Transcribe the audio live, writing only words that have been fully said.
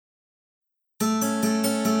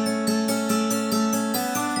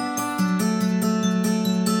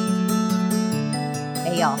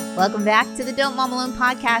Welcome back to the Don't Mom Alone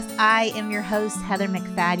podcast. I am your host, Heather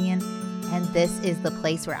McFadden, and this is the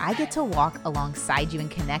place where I get to walk alongside you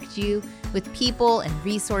and connect you with people and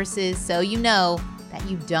resources so you know that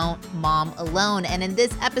you don't mom alone. And in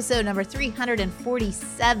this episode number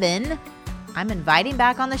 347, I'm inviting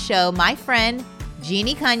back on the show my friend,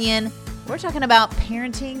 Jeannie Cunyon. We're talking about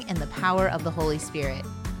parenting and the power of the Holy Spirit.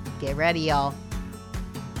 Get ready, y'all.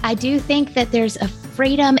 I do think that there's a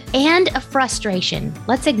freedom and a frustration.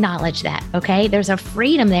 Let's acknowledge that, okay? There's a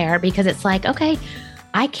freedom there because it's like, okay,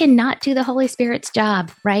 I cannot do the Holy Spirit's job,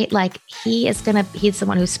 right? Like he's the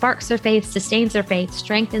one who sparks their faith, sustains their faith,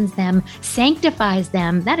 strengthens them, sanctifies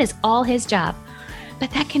them. That is all his job. But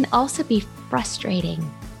that can also be frustrating,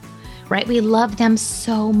 right? We love them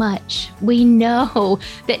so much. We know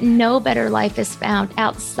that no better life is found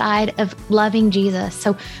outside of loving Jesus.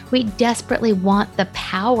 So we desperately want the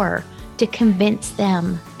power to convince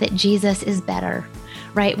them that Jesus is better,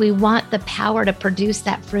 right? We want the power to produce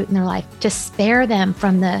that fruit in their life, to spare them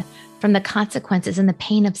from the consequences and the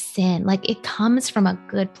pain of sin. Like it comes from a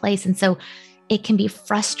good place. And so it can be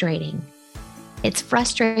frustrating. It's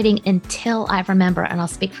frustrating until I remember, and I'll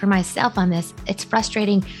speak for myself on this. It's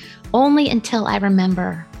frustrating only until I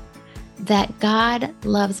remember that God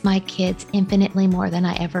loves my kids infinitely more than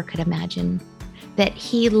I ever could imagine, that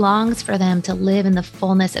he longs for them to live in the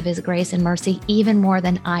fullness of his grace and mercy even more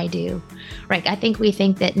than I do, right? I think we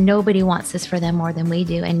think that nobody wants this for them more than we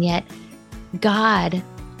do. And yet God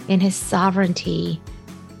in his sovereignty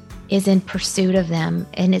is in pursuit of them.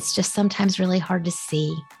 And it's just sometimes really hard to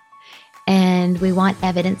see. And we want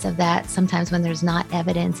evidence of that sometimes when there's not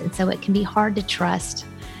evidence. And so it can be hard to trust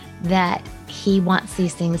that he wants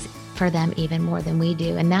these things for them even more than we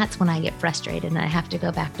do. And that's when I get frustrated and I have to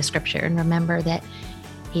go back to scripture and remember that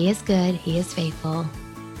he is good, he is faithful.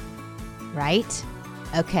 Right?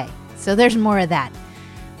 Okay, so there's more of that.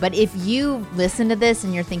 But if you listen to this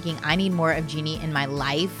and you're thinking, I need more of Jeannie in my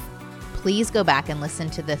life, please go back and listen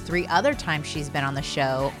to the 3 other times she's been on the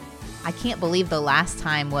show. I can't believe the last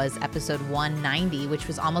time was episode 190, which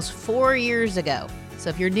was almost 4 years ago. So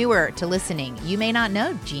if you're newer to listening, you may not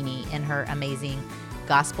know Jeannie and her amazing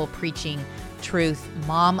gospel preaching truth,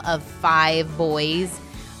 mom of 5 boys.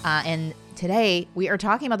 And today we are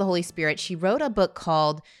talking about the Holy Spirit. She wrote a book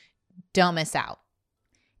called Don't Miss Out,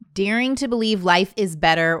 Daring to Believe Life is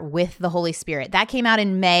Better with the Holy Spirit. That came out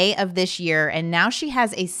in May of this year. And now she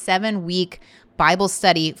has a 7-week Bible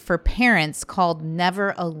study for parents called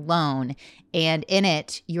Never Alone. And in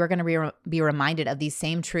it, you are going to be reminded of these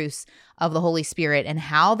same truths of the Holy Spirit and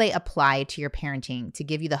how they apply to your parenting to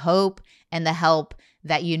give you the hope and the help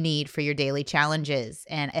that you need for your daily challenges.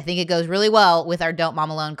 And I think it goes really well with our Don't Mom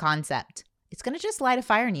Alone concept. It's going to just light a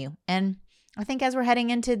fire in you. And I think as we're heading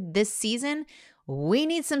into this season, we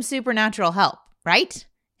need some supernatural help, right?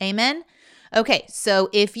 Amen? Okay, so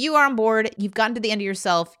if you are on board, you've gotten to the end of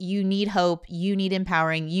yourself, you need hope, you need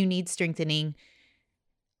empowering, you need strengthening,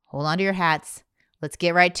 hold on to your hats. Let's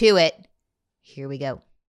get right to it. Here we go.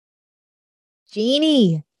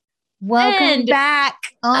 Jeannie, welcome back.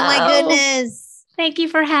 Oh my goodness. Thank you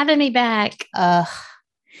for having me back.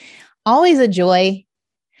 Always a joy.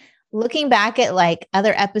 Looking back at like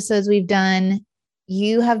other episodes we've done,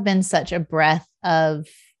 you have been such a breath of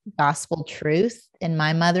gospel truth in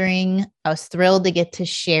my mothering. I was thrilled to get to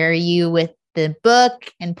share you with the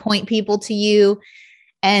book and point people to you.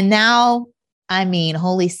 And now, I mean,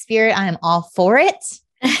 Holy Spirit, I am all for it.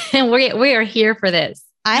 And we are here for this.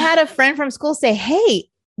 I had a friend from school say, hey,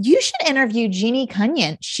 you should interview Jeannie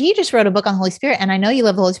Cunyon. She just wrote a book on Holy Spirit. And I know you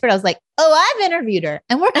love the Holy Spirit. I was like, oh, I've interviewed her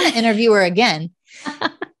and we're going to interview her again.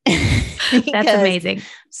 That's amazing.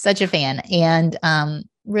 Such a fan. And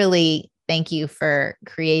really thank you for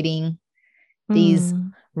creating these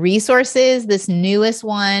resources. This newest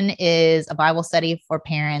one is a Bible study for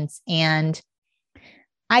parents. And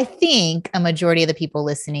I think a majority of the people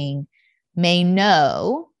listening may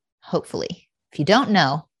know, hopefully, if you don't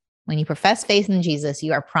know, when you profess faith in Jesus,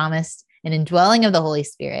 you are promised an indwelling of the Holy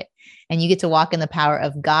Spirit, and you get to walk in the power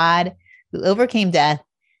of God who overcame death,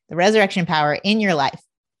 the resurrection power in your life.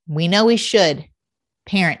 We know we should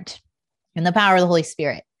parent in the power of the Holy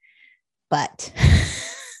Spirit, but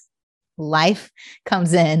life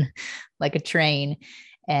comes in like a train,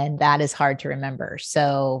 and that is hard to remember.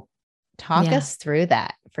 So talk us through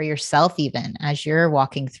that for yourself, even as you're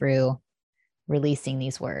walking through releasing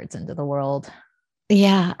these words into the world.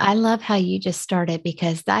 Yeah, I love how you just started,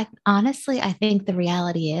 because that honestly, I think the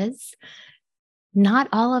reality is not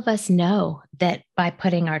all of us know that by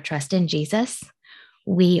putting our trust in Jesus,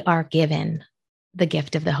 we are given the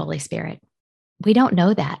gift of the Holy Spirit. We don't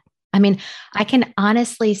know that. I mean, I can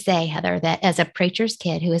honestly say, Heather, that as a preacher's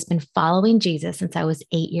kid who has been following Jesus since I was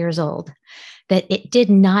 8 years old, that it did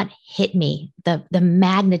not hit me. The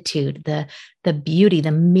magnitude, the beauty,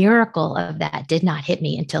 the miracle of that did not hit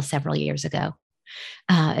me until several years ago.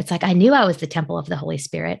 It's like I knew I was the temple of the Holy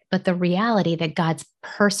Spirit, but the reality that God's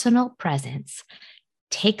personal presence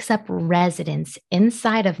takes up residence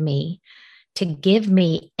inside of me to give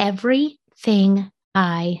me everything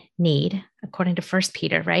I need, according to First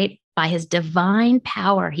Peter, right? By his divine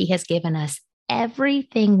power, he has given us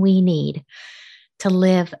everything we need to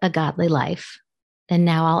live a godly life. And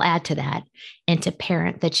now I'll add to that, and to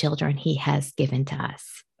parent the children he has given to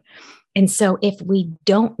us. And so if we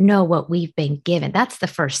don't know what we've been given, that's the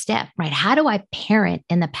first step, right? How do I parent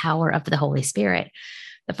in the power of the Holy Spirit?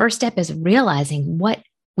 The first step is realizing what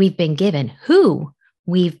we've been given, who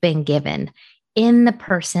we've been given in the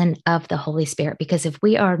person of the Holy Spirit. Because if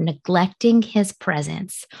we are neglecting his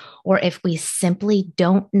presence, or if we simply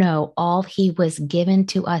don't know all he was given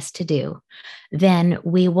to us to do, then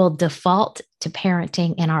we will default to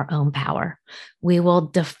parenting in our own power. We will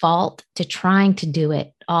default to trying to do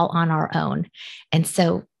it all on our own. And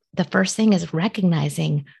so the first thing is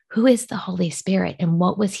recognizing who is the Holy Spirit and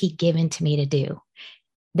what was he given to me to do.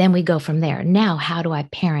 Then we go from there. Now, how do I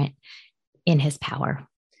parent in his power?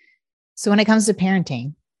 So when it comes to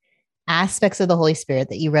parenting, aspects of the Holy Spirit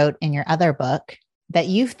that you wrote in your other book that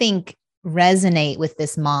you think resonate with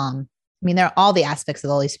this mom, I mean, all the aspects of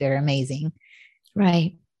the Holy Spirit are amazing.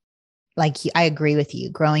 Right. Like, I agree with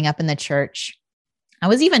you. Growing up in the church, I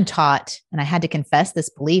was even taught, and I had to confess this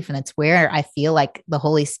belief, and it's where I feel like the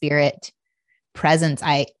Holy Spirit presence,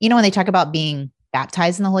 when they talk about being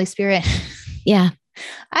baptized in the Holy Spirit. Yeah.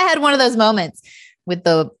 I had one of those moments with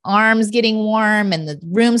the arms getting warm and the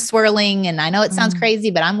room swirling. And I know it sounds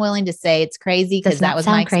crazy, but I'm willing to say it's crazy because that was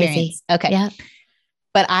my experience. Crazy. Okay. Yeah.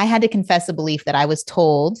 But I had to confess a belief that I was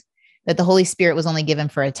told that the Holy Spirit was only given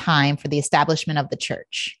for a time for the establishment of the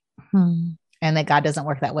church, and that God doesn't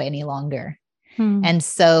work that way any longer. And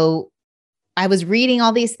so I was reading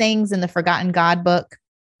all these things in the Forgotten God book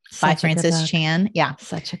by Francis Chan. Yeah.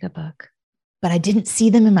 Such a good book. But I didn't see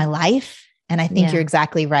them in my life. And I think you're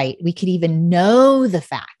exactly right. We could even know the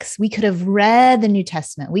facts. We could have read the New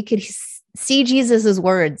Testament. We could see Jesus's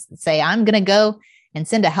words and say, I'm going to go and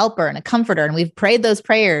send a helper and a comforter. And we've prayed those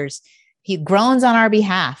prayers. He groans on our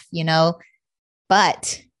behalf,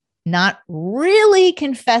 but not really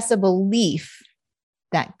confess a belief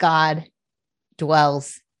that God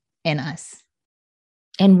dwells in us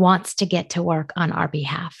and wants to get to work on our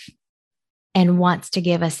behalf and wants to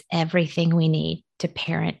give us everything we need to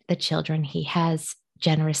parent the children he has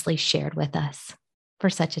generously shared with us for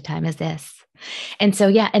such a time as this. And so,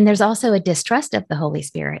 and there's also a distrust of the Holy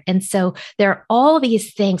Spirit. And so there are all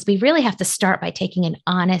these things. We really have to start by taking an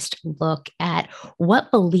honest look at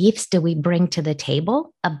what beliefs do we bring to the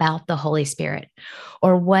table about the Holy Spirit,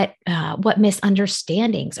 or what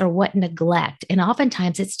misunderstandings or what neglect. And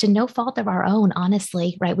oftentimes it's to no fault of our own,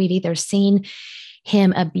 honestly, right? We've either seen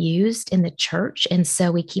him abused in the church, and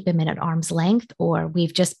so we keep him in at arm's length, or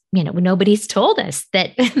we've just, nobody's told us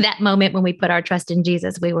that that moment when we put our trust in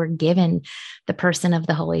Jesus, we were given the person of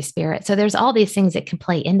the Holy Spirit. So there's all these things that can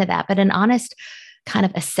play into that, but an honest kind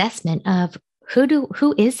of assessment of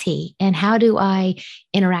who is he and how do I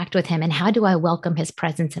interact with him and how do I welcome his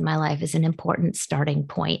presence in my life is an important starting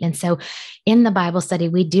point. And so in the Bible study,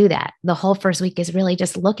 we do that. The whole first week is really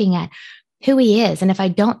just looking at who he is. And if I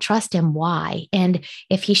don't trust him, why? And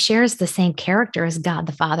if he shares the same character as God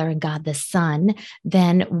the Father and God the Son,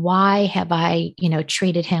 then why have I,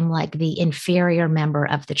 treated him like the inferior member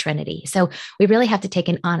of the Trinity? So we really have to take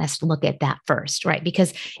an honest look at that first, right?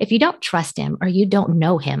 Because if you don't trust him or you don't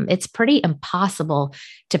know him, it's pretty impossible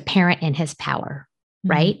to parent in his power.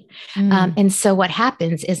 Right. And so what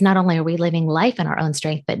happens is not only are we living life in our own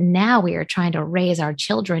strength, but now we are trying to raise our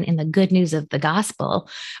children in the good news of the gospel,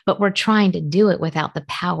 but we're trying to do it without the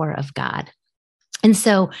power of God. And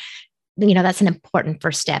so, that's an important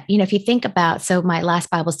first step. If you think about, so my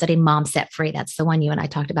last Bible study, Mom Set Free, that's the one you and I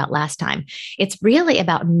talked about last time. It's really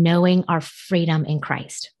about knowing our freedom in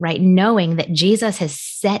Christ, right? Knowing that Jesus has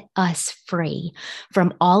set us free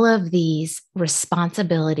from all of these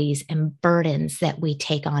responsibilities and burdens that we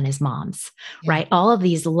take on as moms, right? All of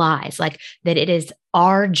these lies, like that it is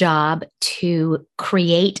our job to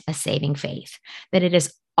create a saving faith, that it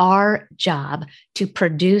is our job to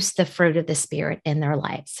produce the fruit of the Spirit in their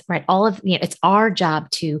lives, right? It's our job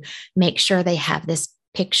to make sure they have this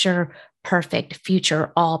picture perfect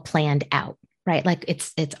future all planned out, right? Like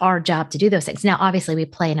it's our job to do those things. Now, obviously, we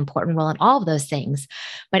play an important role in all of those things,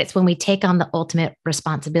 but it's when we take on the ultimate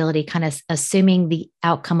responsibility, kind of assuming the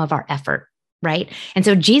outcome of our effort, right? And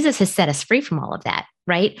so Jesus has set us free from all of that,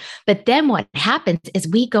 right? But then what happens is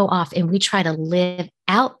we go off and we try to live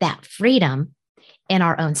out that freedom in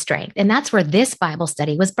our own strength. And that's where this Bible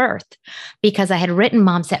study was birthed, because I had written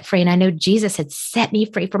Mom Set Free, and I know Jesus had set me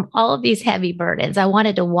free from all of these heavy burdens. I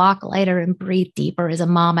wanted to walk lighter and breathe deeper as a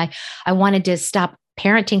mom. I wanted to stop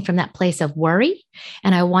parenting from that place of worry.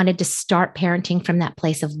 And I wanted to start parenting from that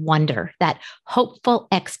place of wonder, that hopeful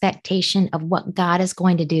expectation of what God is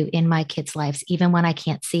going to do in my kids' lives, even when I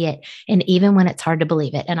can't see it and even when it's hard to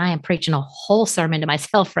believe it. And I am preaching a whole sermon to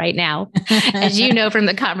myself right now, as you know from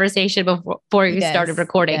the conversation before you started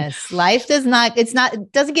recording. Yes. Life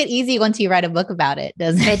it doesn't get easy once you write a book about it,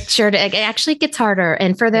 does it? It actually gets harder.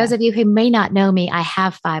 And for those of you who may not know me, I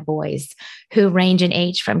have 5 boys who range in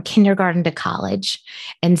age from kindergarten to college.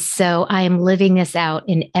 And so I am living this out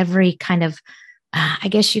in every kind of, I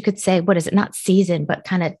guess you could say, what is it? Not season, but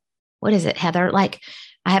kind of, what is it, Heather? Like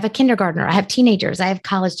I have a kindergartner, I have teenagers, I have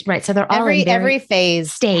college, right? So they're all in every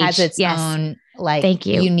phase stage. Has its own like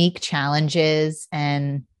unique challenges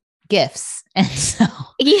and gifts. And so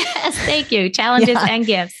yes, thank you. Challenges and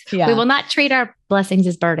gifts. Yeah. We will not treat our blessings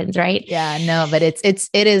as burdens, right? Yeah, no, but it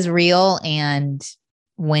is real. And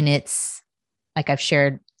when it's like I've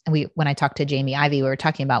shared, when I talked to Jamie Ivey, we were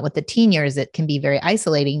talking about with the teen years, it can be very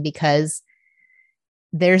isolating because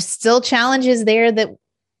there's still challenges there that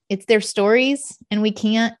it's their stories and we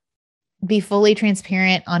can't be fully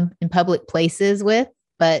transparent in public places with,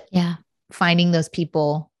 but finding those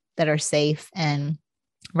people that are safe and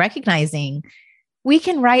recognizing we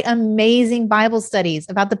can write amazing Bible studies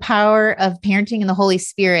about the power of parenting and the Holy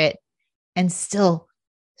Spirit and still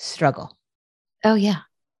struggle. Oh yeah.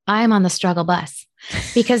 I am on the struggle bus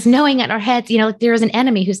because knowing in our heads, there is an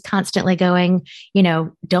enemy who's constantly going,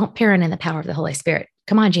 don't parent in the power of the Holy Spirit.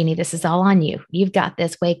 Come on, Jeannie, this is all on you. You've got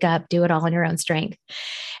this. Wake up, do it all in your own strength.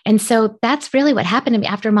 And so that's really what happened to me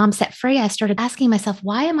after Mom Set Free. I started asking myself,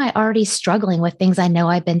 why am I already struggling with things I know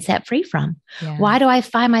I've been set free from? Yeah. Why do I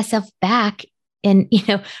find myself back in,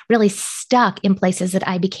 really stuck in places that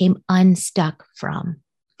I became unstuck from?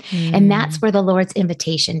 And that's where the Lord's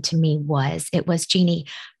invitation to me was. It was, Jeannie,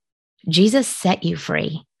 Jesus set you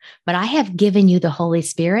free, but I have given you the Holy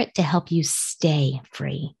Spirit to help you stay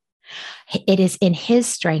free. It is in his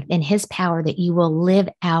strength, in his power that you will live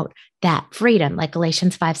out that freedom. Like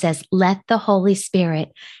Galatians 5 says, let the Holy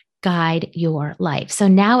Spirit guide your life. So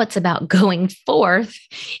now it's about going forth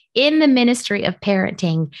in the ministry of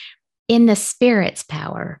parenting in the Spirit's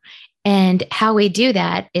power. And how we do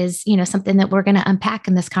that is, something that we're going to unpack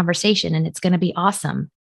in this conversation, and it's going to be awesome.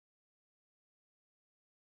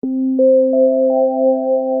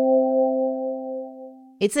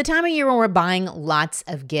 It's the time of year when we're buying lots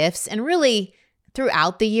of gifts, and really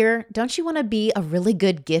throughout the year, don't you want to be a really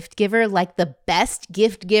good gift giver, like the best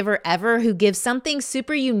gift giver ever who gives something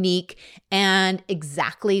super unique and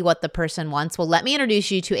exactly what the person wants? Well, let me introduce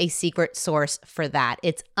you to a secret source for that.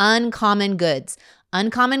 It's Uncommon Goods.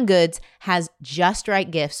 Uncommon Goods has just right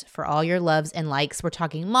gifts for all your loves and likes. We're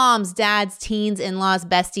talking moms, dads, teens, in-laws,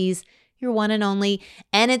 besties, your one and only.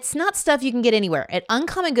 And it's not stuff you can get anywhere. At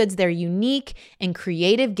Uncommon Goods, they're unique and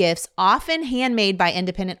creative gifts, often handmade by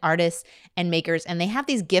independent artists and makers. And they have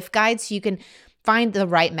these gift guides so you can find the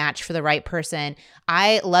right match for the right person.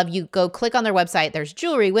 I love you. Go click on their website. There's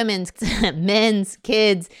jewelry, women's, men's,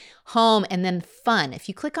 kids, home, and then fun. If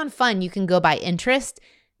you click on fun, you can go by interest: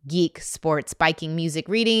 geek, sports, biking, music,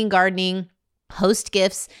 reading, gardening, host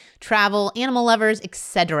gifts, travel, animal lovers,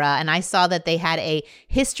 etc. And I saw that they had a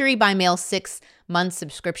History by Mail 6-month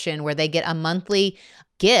subscription where they get a monthly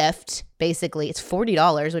gift. Basically, it's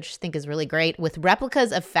 $40, which I think is really great, with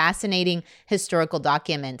replicas of fascinating historical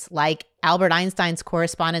documents like Albert Einstein's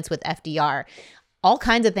correspondence with FDR. All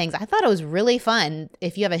kinds of things. I thought it was really fun,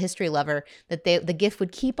 if you have a history lover, that the gift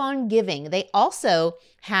would keep on giving. They also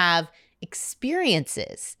have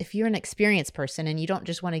experiences. If you're an experienced person and you don't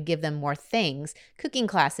just want to give them more things, cooking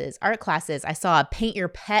classes, art classes. I saw a paint your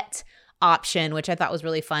pet option, which I thought was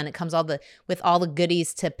really fun. It comes with all the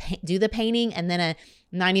goodies to do the painting, and then a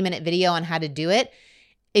 90-minute video on how to do it.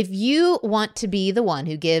 If you want to be the one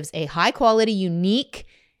who gives a high quality, unique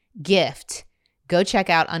gift, go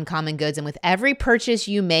check out Uncommon Goods. And with every purchase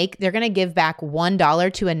you make, they're going to give back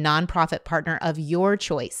 $1 to a nonprofit partner of your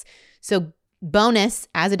choice. So bonus,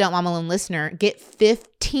 as a Don't Mom Alone listener, get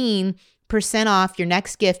 15% off your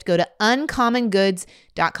next gift. Go to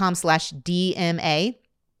uncommongoods.com/DMA.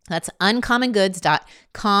 That's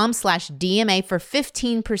uncommongoods.com/DMA for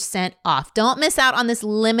 15% off. Don't miss out on this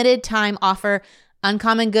limited time offer.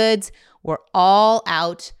 Uncommon Goods, we're all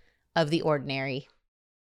out of the ordinary.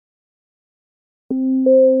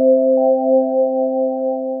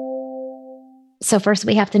 So first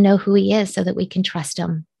we have to know who he is so that we can trust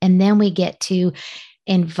him. And then we get to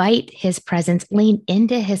invite his presence, lean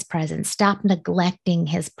into his presence, stop neglecting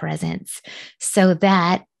his presence so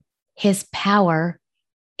that his power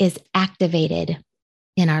is activated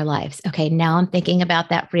in our lives. Okay, now I'm thinking about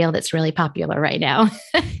that reel that's really popular right now.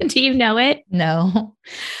 Do you know it? No,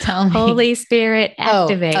 tell me. Holy Spirit,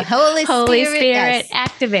 activate. Holy Spirit, yes.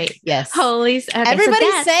 Activate. Yes. Okay,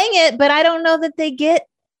 everybody's saying it, but I don't know that they get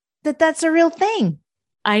that that's a real thing.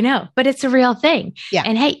 I know, but it's a real thing. Yeah.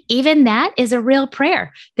 And hey, even that is a real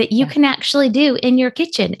prayer that you can actually do in your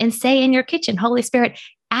kitchen and say in your kitchen, Holy Spirit,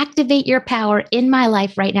 activate your power in my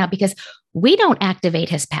life right now, because we don't activate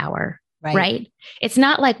his power, right? It's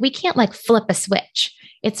not like we can't like flip a switch.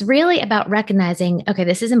 It's really about recognizing, okay,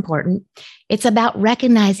 this is important. It's about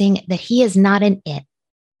recognizing that he is not an it.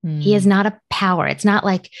 He is not a power. It's not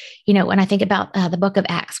like, when I think about the book of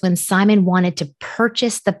Acts, when Simon wanted to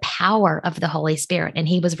purchase the power of the Holy Spirit and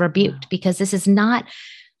he was rebuked because this is not,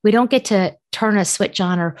 we don't get to turn a switch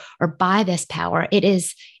on or buy this power. It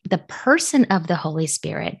is the person of the Holy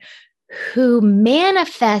Spirit who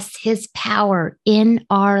manifests his power in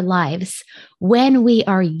our lives when we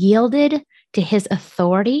are yielded to his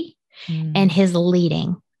authority and his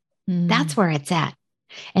leading. That's where it's at.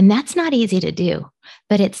 And that's not easy to do,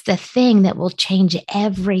 but it's the thing that will change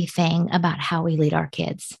everything about how we lead our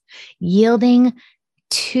kids. Yielding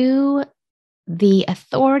to the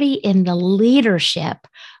authority and the leadership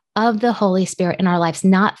of the Holy Spirit in our lives,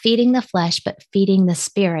 not feeding the flesh, but feeding the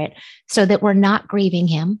Spirit, so that we're not grieving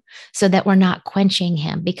him, so that we're not quenching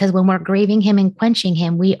him. Because when we're grieving him and quenching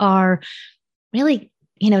him, we are really,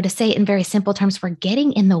 to say it in very simple terms, we're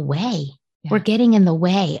getting in the way. Yeah. We're getting in the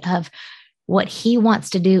way of what he wants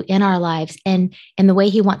to do in our lives and the way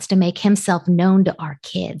he wants to make himself known to our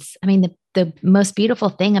kids. I mean, the most beautiful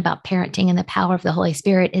thing about parenting and the power of the Holy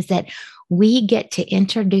Spirit is that we get to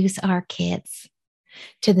introduce our kids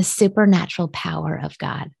to the supernatural power of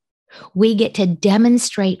God. We get to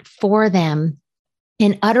demonstrate for them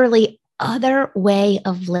an utterly other way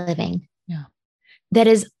of living that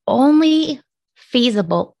is only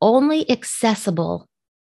feasible, only accessible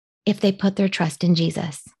if they put their trust in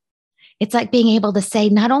Jesus. It's like being able to say,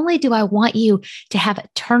 not only do I want you to have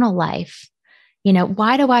eternal life,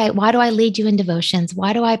 why do I lead you in devotions?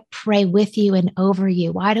 Why do I pray with you and over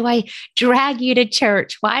you? Why do I drag you to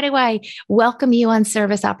church? Why do I welcome you on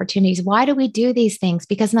service opportunities? Why do we do these things?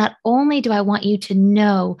 Because not only do I want you to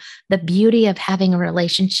know the beauty of having a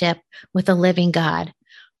relationship with a living God,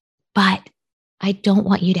 but I don't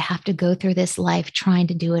want you to have to go through this life trying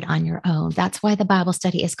to do it on your own. That's why the Bible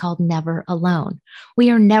study is called Never Alone. We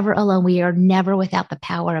are never alone. We are never without the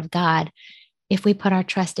power of God if we put our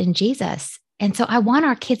trust in Jesus. And so I want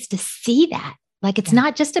our kids to see that. Like, it's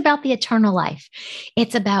not just about the eternal life.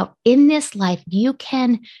 It's about, in this life, you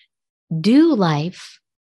can do life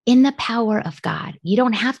in the power of God. You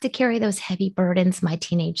don't have to carry those heavy burdens, my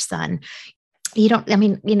teenage son.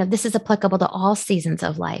 This is applicable to all seasons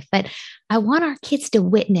of life, but I want our kids to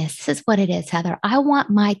witness. This is what it is, Heather. I want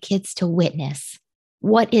my kids to witness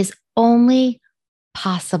what is only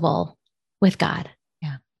possible with God.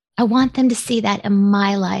 Yeah. I want them to see that in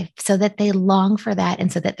my life so that they long for that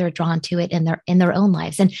and so that they're drawn to it in their own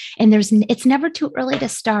lives. And it's never too early to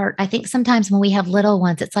start. I think sometimes when we have little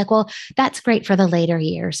ones, it's like, well, that's great for the later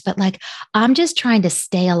years, but like, I'm just trying to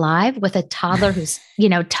stay alive with a toddler who's,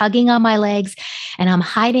 tugging on my legs, and I'm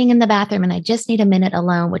hiding in the bathroom and I just need a minute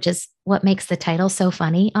alone, which is what makes the title so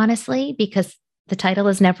funny, honestly, because the title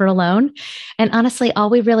is Never Alone. And honestly, all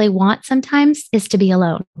we really want sometimes is to be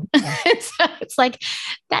alone. Yeah. So it's like,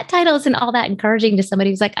 that title isn't all that encouraging to somebody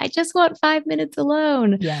who's like, I just want 5 minutes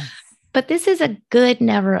alone. Yeah. But this is a good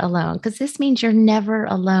never alone, because this means you're never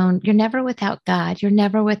alone. You're never without God. You're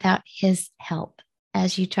never without his help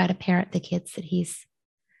as you try to parent the kids that he's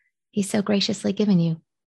so graciously given you.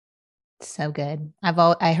 So good.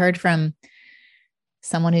 I heard from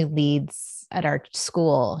someone who leads at our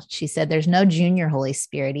school. She said there's no junior Holy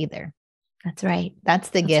Spirit either. That's right. That's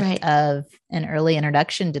the gift of an early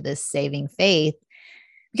introduction to this saving faith.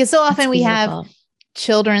 Because so often we have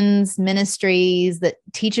children's ministries that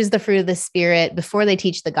teaches the fruit of the Spirit before they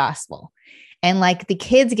teach the gospel. And like, the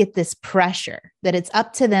kids get this pressure that it's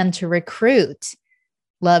up to them to recruit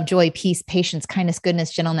love, joy, peace, patience, kindness,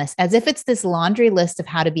 goodness, gentleness, as if it's this laundry list of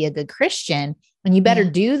how to be a good Christian, and you better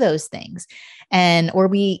do those things. Or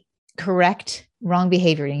we correct wrong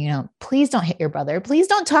behavior. Please don't hit your brother. Please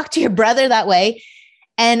don't talk to your brother that way.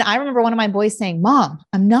 And I remember one of my boys saying, Mom,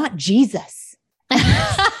 I'm not Jesus.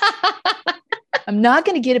 I'm not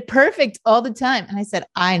going to get it perfect all the time. And I said,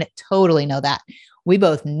 I totally know that. We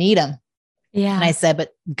both need him. Yeah. And I said, but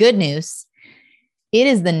good news, it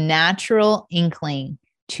is the natural inkling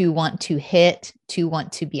to want to hit, to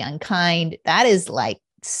want to be unkind. That is like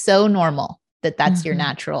so normal that's your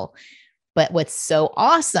natural. But what's so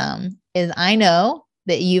awesome is I know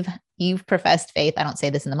that you've professed faith. I don't say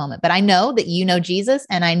this in the moment, but I know that you know Jesus,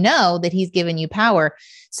 and I know that he's given you power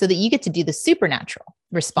so that you get to do the supernatural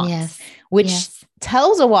response, which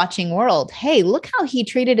tells a watching world, hey, look how he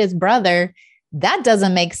treated his brother. That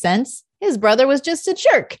doesn't make sense. His brother was just a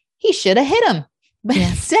jerk. He should have hit him. But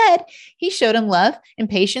instead, he showed him love and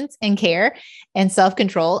patience and care and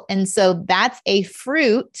self-control. And so that's a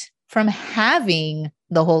fruit from having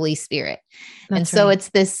the Holy Spirit. And so it's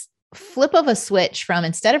this flip of a switch from,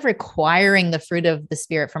 instead of requiring the fruit of the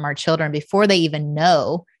Spirit from our children before they even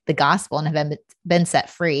know the gospel and have been set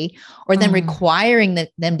free, or then requiring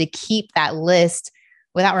them to keep that list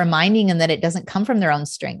without reminding them that it doesn't come from their own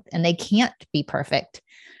strength and they can't be perfect.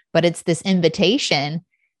 But it's this invitation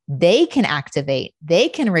they can activate, they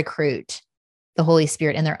can recruit the Holy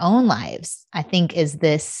Spirit in their own lives, I think is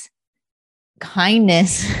this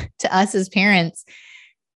kindness to us as parents.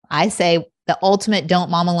 I say the ultimate don't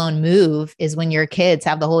mom alone move is when your kids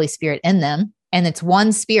have the Holy Spirit in them and it's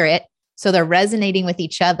one spirit. So they're resonating with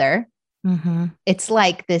each other. It's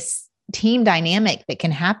like this team dynamic that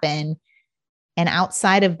can happen. And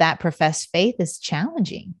outside of that, professed faith is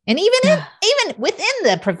challenging. And even within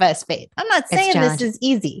the professed faith, I'm not saying this is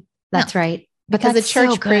easy. That's right. Because the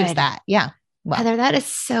church proves that. Yeah. Well, Heather, that is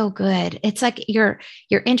so good. It's like you're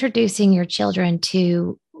introducing your children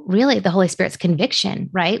to really the Holy Spirit's conviction,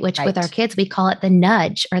 right? Which with our kids, we call it the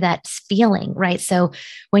nudge or that feeling, right? So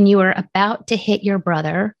when you were about to hit your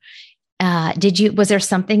brother, was there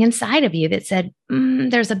something inside of you that said,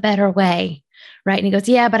 there's a better way? Right. And he goes,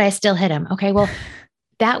 yeah, but I still hit him. Okay. Well,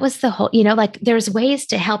 that was the whole, like there's ways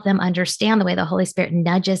to help them understand the way the Holy Spirit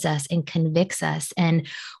nudges us and convicts us and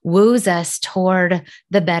woos us toward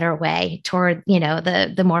the better way, toward,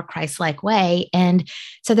 the more Christ-like way. And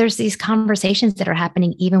so there's these conversations that are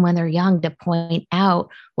happening even when they're young to point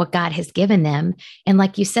out what God has given them. And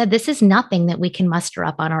like you said, this is nothing that we can muster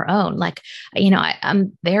up on our own. Like,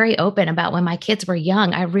 I'm very open about when my kids were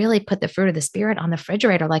young, I really put the fruit of the Spirit on the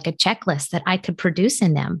refrigerator, like a checklist that I could produce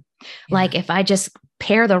in them. Yeah. Like if I just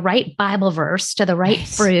pair the right Bible verse to the right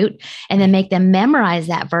fruit and then make them memorize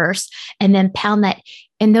that verse and then pound that.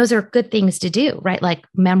 And those are good things to do, right? Like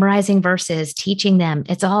memorizing verses, teaching them.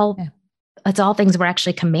 It's all things we're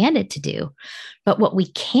actually commanded to do. But what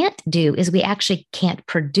we can't do is we actually can't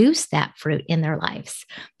produce that fruit in their lives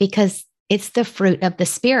because it's the fruit of the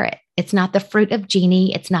Spirit. It's not the fruit of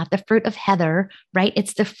Jeannie. It's not the fruit of Heather, right?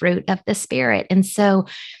 It's the fruit of the Spirit. And so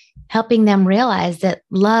helping them realize that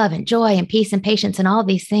love and joy and peace and patience and all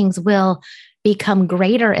these things will become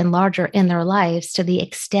greater and larger in their lives to the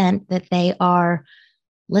extent that they are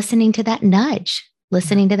listening to that nudge,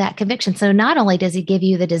 listening to that conviction. So not only does he give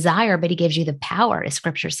you the desire, but he gives you the power, as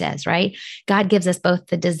scripture says, right? God gives us both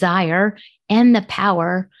the desire and the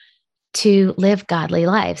power to live godly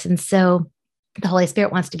lives. And so the Holy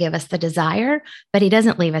Spirit wants to give us the desire, but he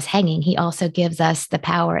doesn't leave us hanging. He also gives us the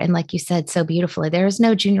power. And like you said so beautifully, there is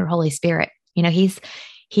no junior Holy Spirit.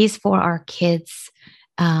 He's for our kids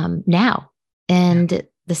now. And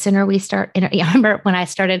the sooner we start, I remember when I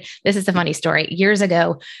started, this is a funny story, years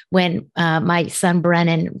ago when my son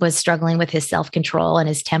Brennan was struggling with his self-control and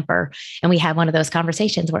his temper. And we had one of those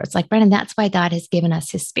conversations where it's like, Brennan, that's why God has given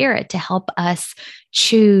us his Spirit to help us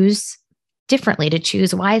choose differently, to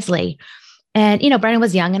choose wisely. And, Brennan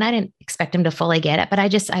was young and I didn't expect him to fully get it, but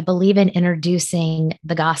I believe in introducing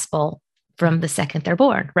the gospel from the second they're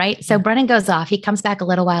born, right? So Brennan goes off, he comes back a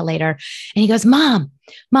little while later and he goes, Mom,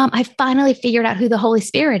 I finally figured out who the Holy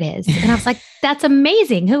Spirit is. And I was like, that's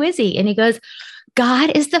amazing. Who is he? And he goes,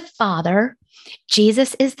 God is the Father,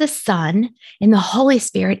 Jesus is the Son, and the Holy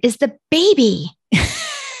Spirit is the baby.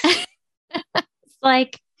 It's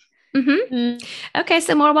like, okay,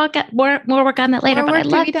 so more work on that later. But I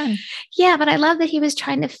love, but I love that he was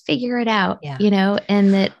trying to figure it out,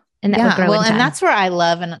 and that would grow. Well, and that's where I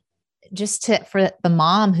love, and just for the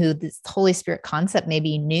mom who this Holy Spirit concept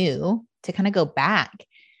maybe knew, to kind of go back.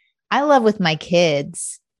 I love with my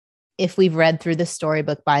kids, if we've read through the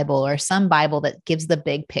Storybook Bible or some Bible that gives the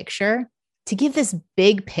big picture, to give this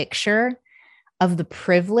big picture of the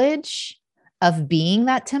privilege of being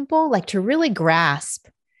that temple, like to really grasp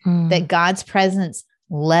that God's presence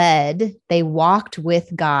they walked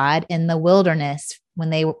with God in the wilderness when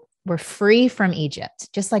they were free from Egypt,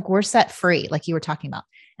 just like we're set free, like you were talking about.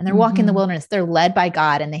 And they're walking the wilderness. They're led by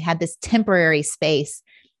God, and they had this temporary space,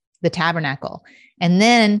 the tabernacle. And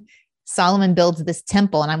then Solomon builds this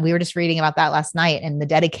temple. And we were just reading about that last night, and the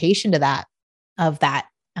dedication to that,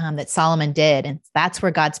 that Solomon did. And that's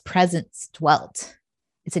where God's presence dwelt.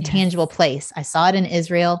 It's a tangible place. I saw it in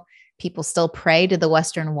Israel. People still pray to the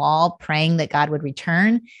Western Wall, praying that God would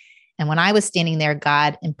return. And when I was standing there,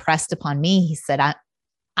 God impressed upon me, he said,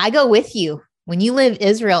 I go with you. When you live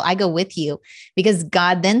Israel, I go with you, because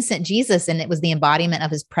God then sent Jesus, and it was the embodiment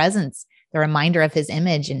of his presence, the reminder of his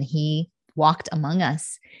image, and he walked among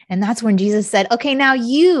us. And that's when Jesus said, okay, now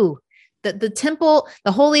the temple,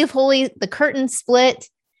 the Holy of Holies, the curtain split.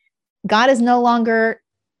 God is no longer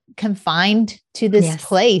confined to this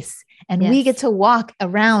place. And we get to walk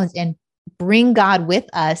around and bring God with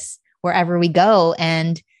us wherever we go.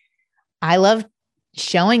 And I love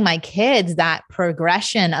showing my kids that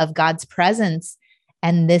progression of God's presence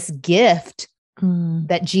and this gift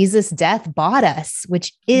that Jesus' death bought us,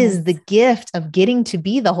 which is the gift of getting to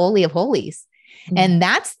be the Holy of Holies. And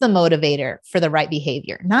that's the motivator for the right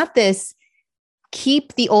behavior, not this,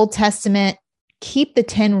 keep the Old Testament, keep the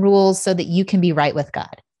 10 rules so that you can be right with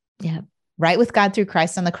God. Yeah. Right with God through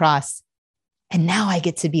Christ on the cross. And now I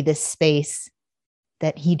get to be this space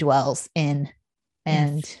that he dwells in.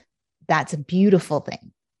 And that's a beautiful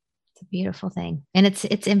thing. It's a beautiful thing. And it's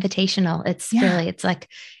invitational. It's really, it's like,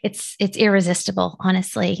 it's irresistible,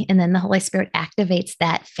 honestly. And then the Holy Spirit activates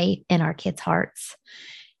that faith in our kids' hearts.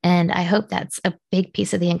 And I hope that's a big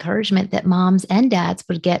piece of the encouragement that moms and dads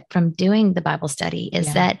would get from doing the Bible study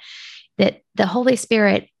is that the Holy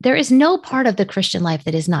Spirit, there is no part of the Christian life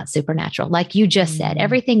that is not supernatural. Like you just said,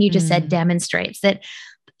 everything you just said demonstrates that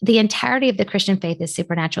the entirety of the Christian faith is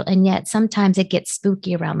supernatural. And yet sometimes it gets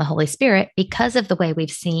spooky around the Holy Spirit because of the way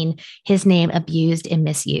we've seen his name abused and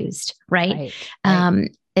misused. Right.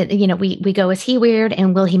 We go, is he weird?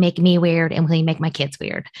 And will he make me weird? And will he make my kids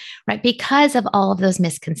weird? Right. Because of all of those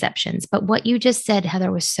misconceptions. But what you just said,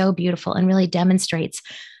 Heather, was so beautiful and really demonstrates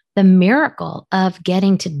the miracle of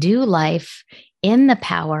getting to do life in the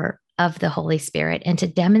power of the Holy Spirit and to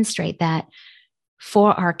demonstrate that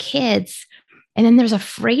for our kids. And then there's a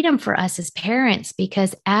freedom for us as parents,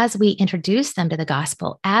 because as we introduce them to the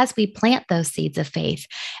gospel, as we plant those seeds of faith,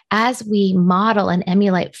 as we model and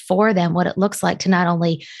emulate for them what it looks like to not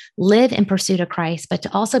only live in pursuit of Christ, but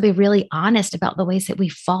to also be really honest about the ways that we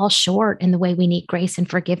fall short and the way we need grace and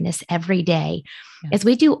forgiveness every day. As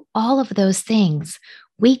we do all of those things,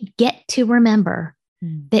 we get to remember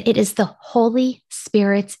that it is the Holy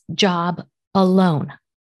Spirit's job alone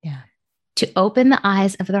to open the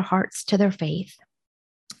eyes of their hearts to their faith,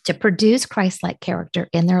 to produce Christ-like character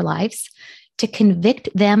in their lives, to convict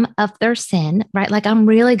them of their sin, right? Like I'm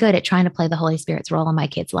really good at trying to play the Holy Spirit's role in my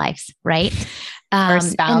kids' lives, right? Or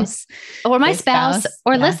spouse. Or my spouse,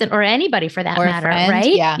 or listen, or anybody for that matter,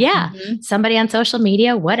 right? Yeah. Somebody on social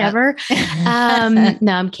media, whatever.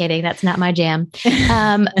 No, I'm kidding. That's not my jam.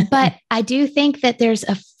 But I do think that there's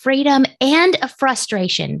a freedom and a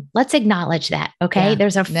frustration. Let's acknowledge that. Okay.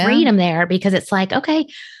 There's a freedom there because it's like, okay,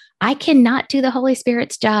 I cannot do the Holy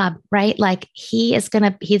Spirit's job, right? Like he's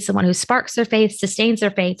the one who sparks their faith, sustains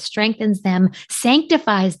their faith, strengthens them,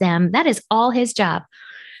 sanctifies them. That is all his job.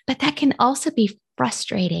 But that can also be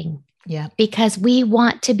frustrating. Yeah. Because we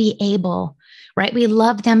want to be able, right? We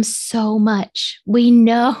love them so much. We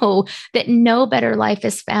know that no better life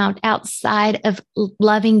is found outside of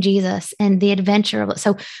loving Jesus and the adventure of it.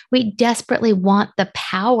 So we desperately want the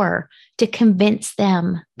power to convince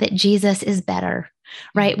them that Jesus is better,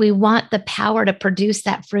 right? We want the power to produce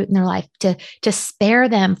that fruit in their life, to spare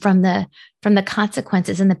them from the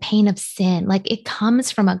consequences and the pain of sin. Like it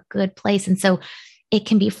comes from a good place. And so it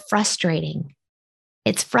can be frustrating.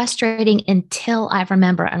 It's frustrating until I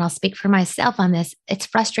remember, and I'll speak for myself on this. It's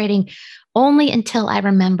frustrating only until I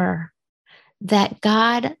remember that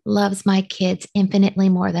God loves my kids infinitely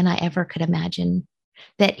more than I ever could imagine,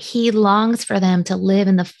 that he longs for them to live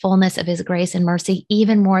in the fullness of his grace and mercy,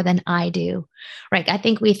 even more than I do, right? I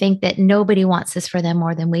think we think that nobody wants this for them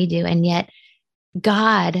more than we do. And yet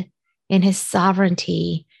God in his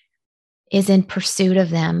sovereignty is in pursuit of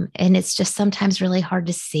them. And it's just sometimes really hard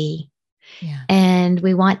to see. Yeah. And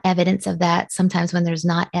we want evidence of that sometimes when there's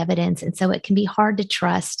not evidence. And so it can be hard to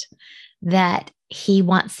trust that he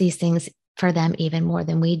wants these things for them even more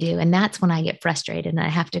than we do. And that's when I get frustrated and I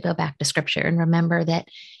have to go back to scripture and remember that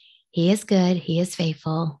he is good. He is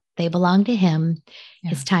faithful. They belong to him.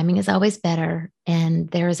 Yeah. His timing is always better. And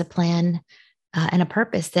there is a plan and a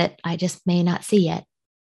purpose that I just may not see yet.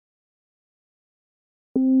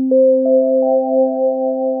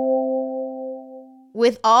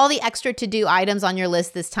 With all the extra to-do items on your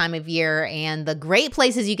list this time of year and the great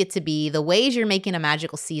places you get to be, the ways you're making a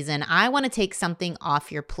magical season, I want to take something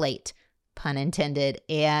off your plate, pun intended,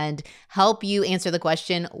 and help you answer the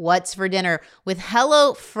question, what's for dinner? With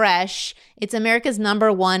HelloFresh, it's America's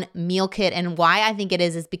 #1 meal kit. And why I think it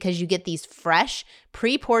is because you get these fresh,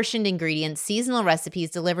 pre-portioned ingredients, seasonal recipes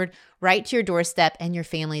delivered right to your doorstep, and your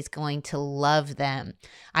family's going to love them.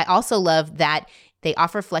 I also love that they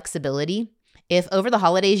offer flexibility. If over the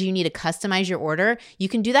holidays you need to customize your order, you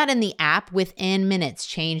can do that in the app within minutes.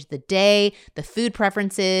 Change the day, the food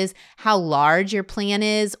preferences, how large your plan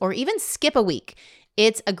is, or even skip a week.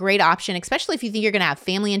 It's a great option, especially if you think you're going to have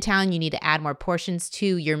family in town, you need to add more portions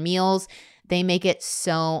to your meals. They make it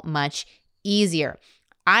so much easier.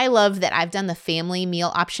 I love that I've done the family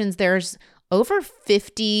meal options. There's over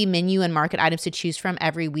 50 menu and market items to choose from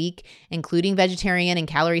every week, including vegetarian and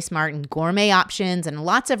calorie smart and gourmet options and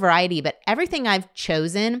lots of variety. But everything I've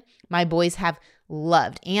chosen, my boys have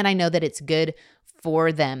loved, and I know that it's good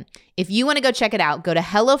for them. If you want to go check it out, go to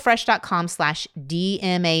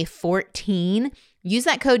HelloFresh.com/DMA14. Use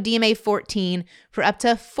that code DMA14 for up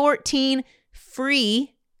to 14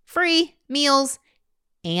 free meals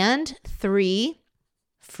and 3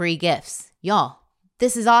 free gifts. Y'all,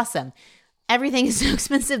 this is awesome. Everything is so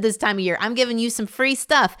expensive this time of year. I'm giving you some free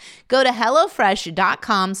stuff. Go to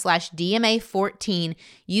HelloFresh.com/DMA14.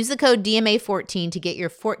 Use the code DMA14 to get your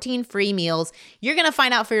 14 free meals. You're going to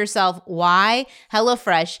find out for yourself why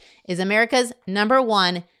HelloFresh is America's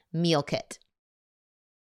 #1 meal kit.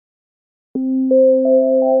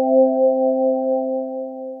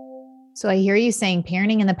 So I hear you saying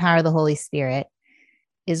parenting in the power of the Holy Spirit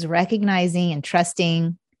is recognizing and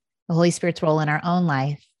trusting the Holy Spirit's role in our own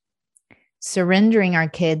life, surrendering our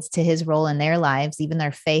kids to his role in their lives, even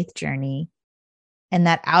their faith journey, and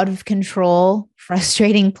that out of control,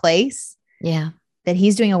 frustrating place. Yeah. That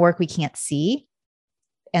he's doing a work we can't see.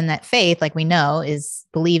 And that faith, like we know, is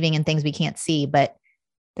believing in things we can't see, but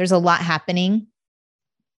there's a lot happening.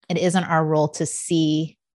 It isn't our role to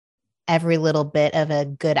see every little bit of a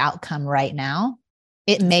good outcome right now.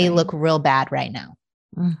 It may look real bad right now.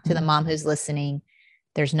 Mm-hmm. To the mom who's listening,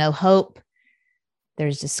 there's no hope.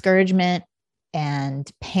 There's discouragement and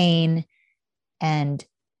pain, and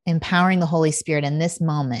empowering the Holy Spirit in this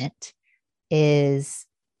moment is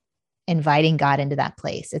inviting God into that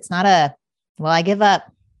place. It's not well, I give up.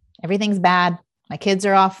 Everything's bad. My kids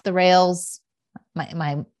are off the rails.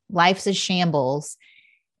 My life's a shambles.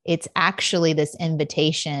 It's actually this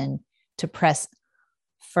invitation to press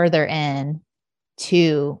further in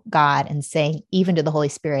to God and say, even to the Holy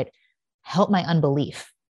Spirit, help my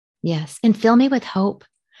unbelief. Yes. And fill me with hope.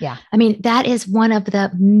 Yeah. I mean, that is one of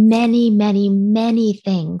the many, many, many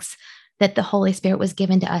things that the Holy Spirit was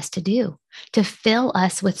given to us to do, to fill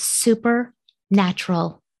us with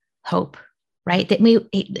supernatural hope, right?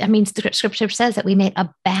 Scripture says that we may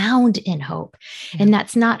abound in hope. Yeah. And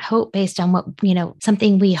that's not hope based on what,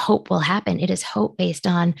 something we hope will happen. It is hope based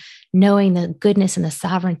on knowing the goodness and the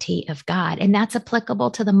sovereignty of God. And that's applicable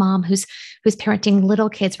to the mom who's parenting little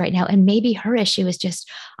kids right now. And maybe her issue is just,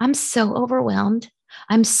 I'm so overwhelmed.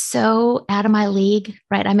 I'm so out of my league,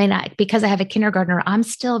 right? I mean, because I have a kindergartner, I'm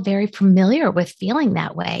still very familiar with feeling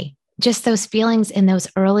that way. Just those feelings in those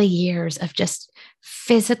early years of just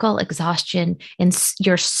physical exhaustion, and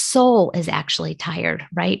your soul is actually tired,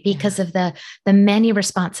 right? Because of the many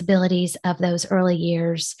responsibilities of those early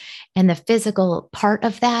years and the physical part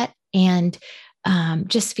of that, and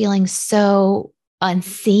just feeling so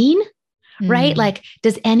unseen, right? Like,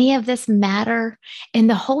 does any of this matter? And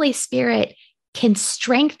the Holy Spirit can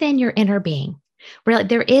strengthen your inner being. Really,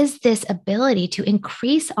 there is this ability to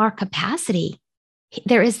increase our capacity.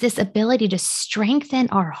 There is this ability to strengthen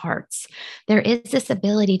our hearts. There is this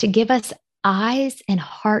ability to give us eyes and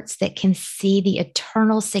hearts that can see the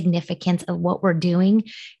eternal significance of what we're doing,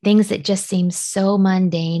 things that just seem so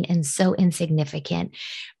mundane and so insignificant.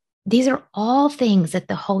 These are all things that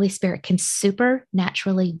the Holy Spirit can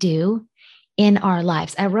supernaturally do in our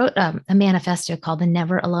lives. I wrote a manifesto called the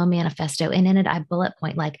Never Alone Manifesto, and in it I bullet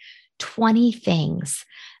point like 20 things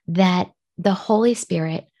that the Holy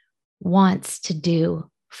Spirit wants to do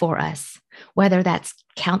for us, whether that's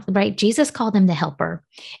right? Jesus called him the helper,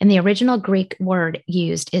 and the original Greek word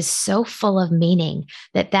used is so full of meaning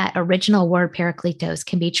that original word parakletos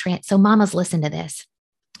can be so mamas, listen to this.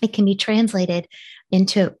 It can be translated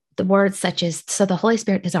into the words such as, so the Holy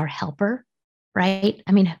Spirit is our helper, right?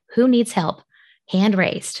 I mean, who needs help? Hand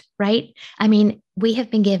raised, right? I mean, we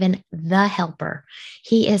have been given the helper.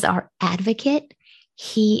 He is our advocate.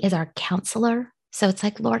 He is our counselor. So it's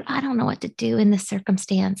like, Lord, I don't know what to do in this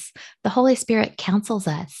circumstance. The Holy Spirit counsels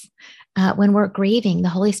us. When we're grieving, the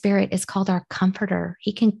Holy Spirit is called our comforter.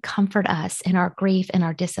 He can comfort us in our grief and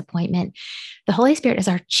our disappointment. The Holy Spirit is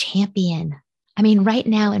our champion. I mean, right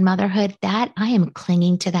now in motherhood, that I am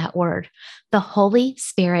clinging to that word. The Holy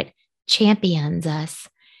Spirit champions us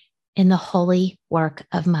in the holy work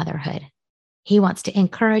of motherhood. He wants to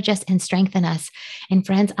encourage us and strengthen us. And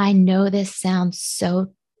friends, I know this sounds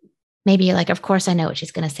so maybe like, of course, I know what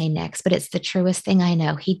she's going to say next, but it's the truest thing I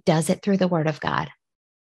know. He does it through the word of God.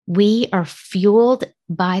 We are fueled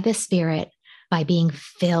by the Spirit by being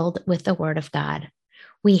filled with the word of God.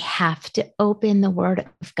 We have to open the word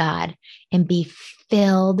of God and be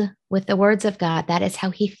filled with the words of God. That is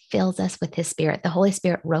how he fills us with his Spirit. The Holy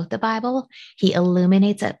Spirit wrote the Bible. He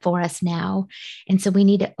illuminates it for us now. And so we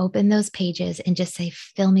need to open those pages and just say,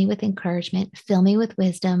 fill me with encouragement, fill me with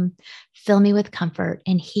wisdom, fill me with comfort.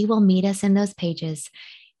 And he will meet us in those pages.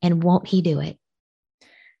 And won't he do it?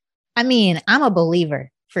 I mean, I'm a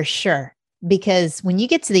believer for sure, because when you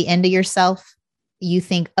get to the end of yourself, you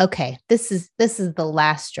think, okay, this is the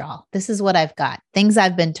last straw. This is what I've got. Things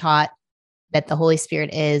I've been taught that the Holy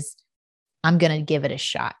Spirit is, I'm going to give it a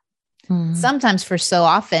shot. Sometimes for so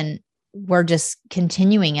often, we're just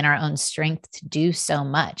continuing in our own strength to do so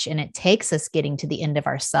much. And it takes us getting to the end of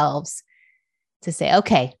ourselves to say,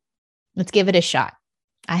 okay, let's give it a shot.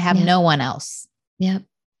 I have no one else. Yep.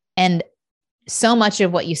 And so much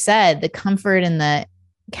of what you said, the comfort and the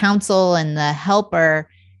counsel and the helper,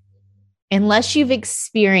 unless you've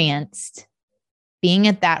experienced being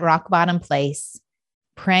at that rock bottom place,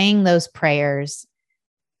 praying those prayers,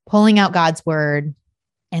 pulling out God's word,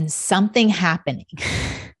 and something happening,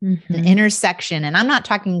 an intersection. And I'm not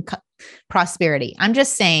talking prosperity. I'm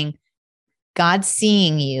just saying God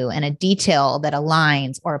seeing you in a detail that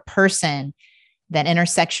aligns, or a person that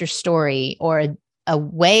intersects your story, or a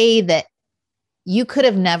way that you could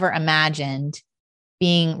have never imagined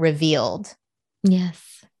being revealed.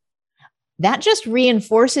 Yes. That just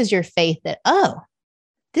reinforces your faith that, oh,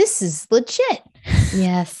 this is legit.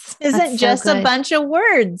 Yes. Isn't just a bunch of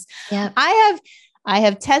words. Yep. I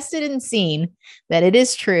have tested and seen that it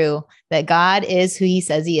is true that God is who he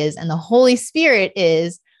says he is, and the Holy Spirit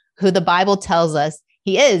is who the Bible tells us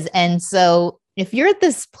he is. And so if you're at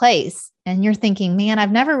this place and you're thinking, man,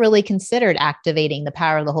 I've never really considered activating the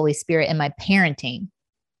power of the Holy Spirit in my parenting,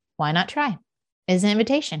 why not try? It's an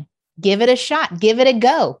invitation. Give it a shot. Give it a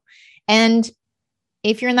go. And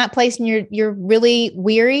if you're in that place and you're really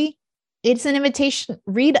weary, it's an invitation.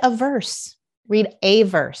 Read a verse. Read a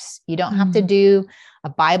verse. You don't have to do a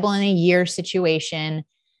Bible in a year situation.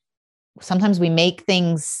 Sometimes we make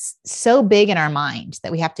things so big in our mind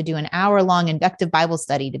that we have to do an hour-long inductive Bible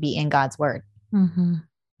study to be in God's word.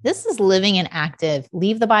 This is living and active.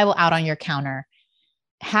 Leave the Bible out on your counter.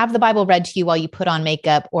 Have the Bible read to you while you put on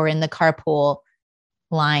makeup or in the carpool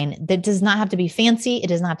line. That does not have to be fancy. It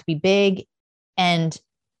does not have to be big. And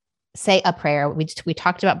say a prayer. We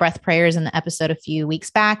talked about breath prayers in the episode a few weeks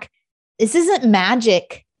back. This isn't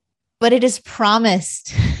magic, but it is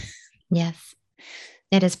promised. Yes,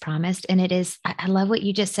 it is promised. And it is, I love what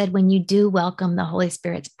you just said, when you do welcome the Holy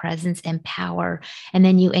Spirit's presence and power, and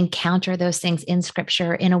then you encounter those things in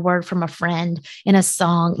scripture, in a word from a friend, in a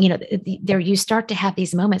song, there you start to have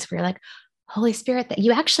these moments where you're like, Holy Spirit, that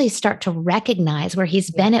you actually start to recognize where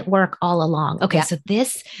he's been at work all along. Okay. So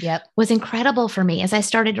this was incredible for me as I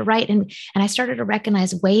started to write, and I started to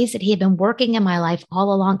recognize ways that he had been working in my life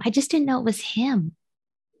all along. I just didn't know it was him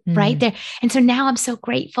right there. And so now I'm so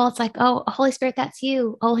grateful. It's like, oh, Holy Spirit, that's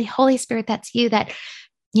you. Holy Spirit, that's you. That,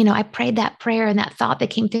 I prayed that prayer, and that thought that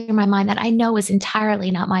came through my mind that I know is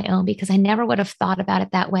entirely not my own, because I never would have thought about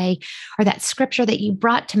it that way. Or that scripture that you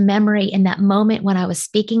brought to memory in that moment when I was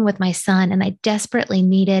speaking with my son and I desperately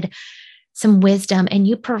needed some wisdom, and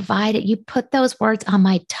you put those words on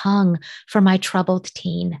my tongue for my troubled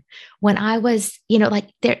teen. When I was,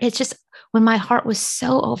 it's just when my heart was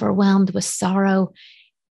so overwhelmed with sorrow,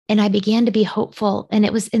 and I began to be hopeful. And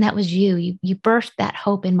that was you birthed that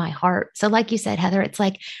hope in my heart. So like you said, Heather, it's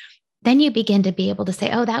like, then you begin to be able to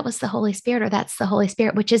say, oh, that was the Holy Spirit, or that's the Holy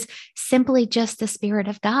Spirit, which is simply just the Spirit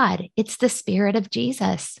of God. It's the Spirit of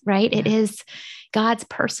Jesus, right? Yeah. It is God's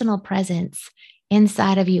personal presence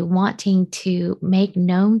inside of you, wanting to make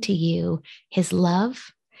known to you his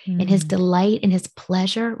love and his delight and his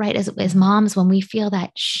pleasure, right? As moms, when we feel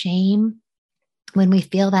that shame, when we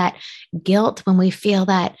feel that guilt, when we feel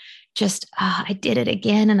that, just, I did it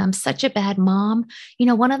again. And I'm such a bad mom.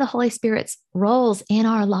 One of the Holy Spirit's roles in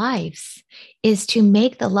our lives is to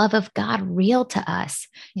make the love of God real to us,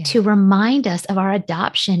 to remind us of our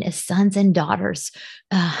adoption as sons and daughters,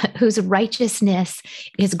 whose righteousness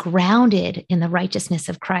is grounded in the righteousness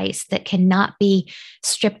of Christ that cannot be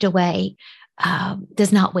stripped away,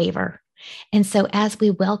 does not waver. And so as we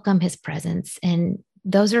welcome his presence, and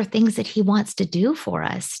those are things that he wants to do for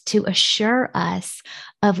us, to assure us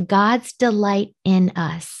of God's delight in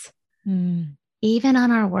us, even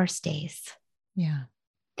on our worst days. Yeah.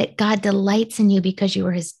 That God delights in you because you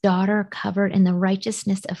are his daughter covered in the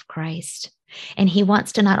righteousness of Christ. And he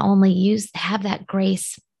wants to not only have that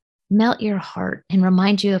grace melt your heart and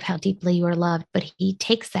remind you of how deeply you are loved, but he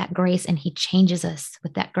takes that grace and he changes us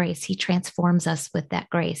with that grace. He transforms us with that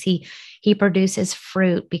grace. He produces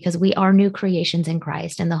fruit because we are new creations in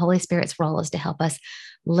Christ. And the Holy Spirit's role is to help us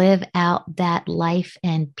live out that life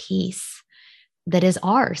and peace that is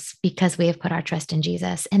ours because we have put our trust in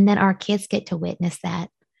Jesus. And then our kids get to witness that.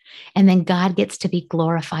 And then God gets to be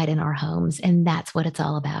glorified in our homes. And that's what it's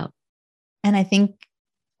all about. And I think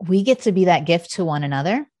we get to be that gift to one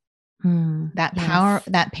another. That power,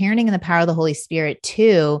 that parenting and the power of the Holy Spirit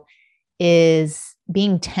too, is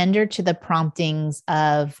being tender to the promptings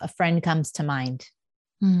of a friend comes to mind.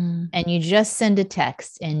 And you just send a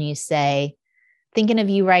text and you say, thinking of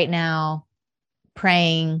you right now,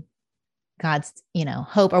 praying God's,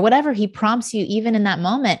 hope or whatever he prompts you, even in that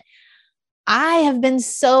moment. I have been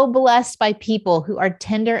so blessed by people who are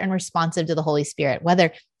tender and responsive to the Holy Spirit.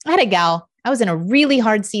 Whether I had a gal, I was in a really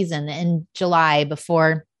hard season in July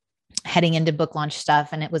before heading into book launch stuff.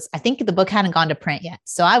 And I think the book hadn't gone to print yet.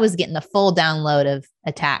 So I was getting the full download of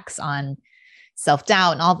attacks on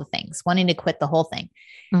self-doubt and all the things, wanting to quit the whole thing.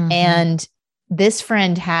 And this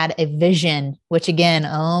friend had a vision, which again,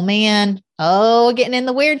 getting in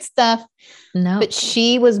the weird stuff. No, but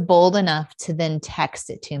she was bold enough to then text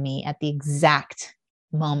it to me at the exact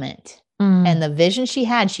moment. And the vision she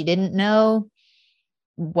had, she didn't know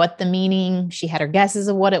what the meaning, she had her guesses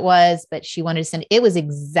of what it was, but she wanted to send, it was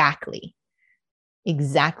exactly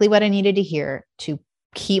what I needed to hear to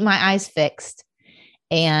keep my eyes fixed.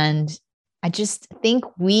 And I just think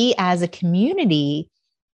we as a community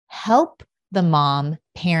help the mom,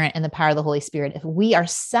 parent, and the power of the Holy Spirit. If we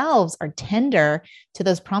ourselves are tender to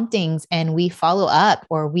those promptings and we follow up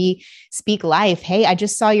or we speak life, hey, I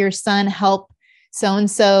just saw your son help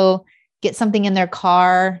so-and-so get something in their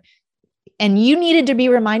car. And you needed to be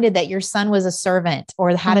reminded that your son was a servant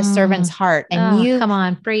or had a servant's heart. And come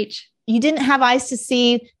on, preach. You didn't have eyes to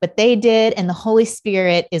see, but they did. And the Holy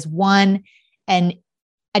Spirit is one. And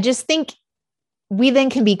I just think we then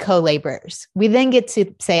can be co-laborers. We then get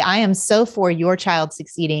to say, I am so for your child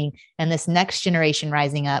succeeding and this next generation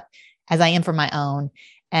rising up as I am for my own.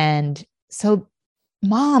 And so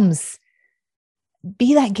moms,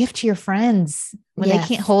 be that gift to your friends when they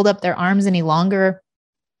can't hold up their arms any longer.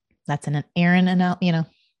 That's an Aaron, Aaron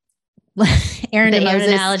and Moses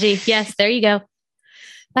analogy. Yes, there you go.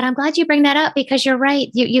 But I'm glad you bring that up because you're right.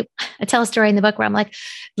 I tell a story in the book where I'm like,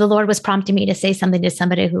 the Lord was prompting me to say something to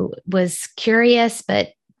somebody who was curious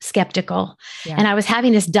but skeptical. Yeah. And I was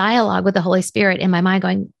having this dialogue with the Holy Spirit in my mind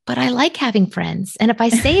going, but I like having friends. And if I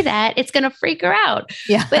say that, it's going to freak her out.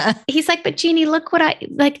 Yeah. But he's like, but Jeannie, look what I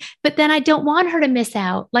like, but then I don't want her to miss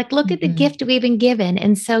out. Like, look at the gift we've been given.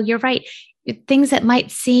 And so you're right. Things that might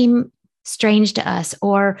seem strange to us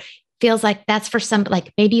or feels like that's for some,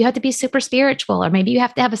 like maybe you have to be super spiritual or maybe you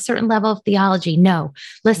have to have a certain level of theology. No,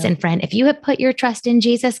 listen, friend, if you have put your trust in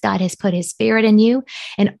Jesus, God has put his Spirit in you,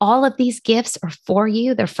 and all of these gifts are for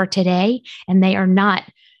you. They're for today, and they are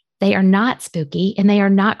not spooky, and they are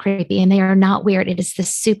not creepy, and they are not weird. It is the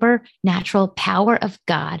supernatural power of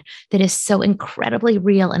God that is so incredibly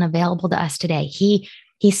real and available to us today. He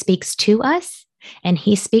speaks to us and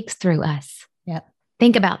he speaks through us. Yep.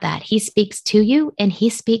 Think about that. He speaks to you and he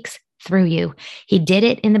speaks through you. He did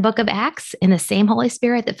it in the book of Acts, and the same Holy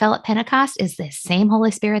Spirit that fell at Pentecost is the same Holy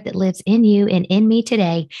Spirit that lives in you and in me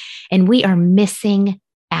today. And we are missing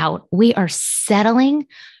out. We are settling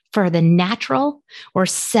for the natural. We're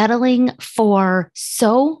settling for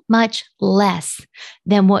so much less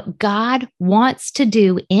than what God wants to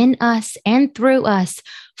do in us and through us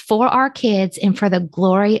for our kids and for the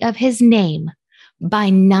glory of his name by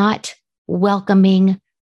not welcoming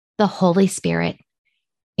the Holy Spirit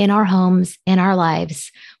in our homes, in our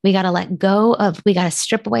lives. We got to let go of, we got to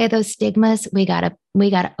strip away those stigmas. We got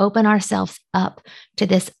to open ourselves up to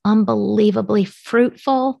this unbelievably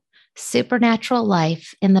fruitful, supernatural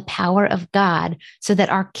life in the power of God so that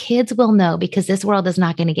our kids will know, because this world is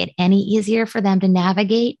not going to get any easier for them to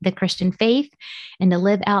navigate the Christian faith and to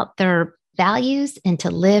live out their values and to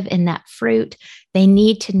live in that fruit. They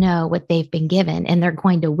need to know what they've been given, and they're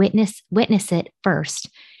going to witness it first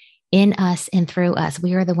in us and through us.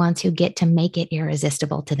 We are the ones who get to make it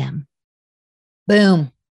irresistible to them.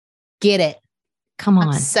 Boom. Get it. Come on.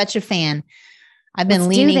 I'm such a fan. I've been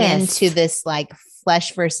leaning into this like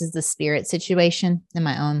flesh versus the spirit situation in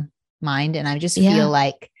my own mind. And I just feel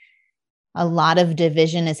like a lot of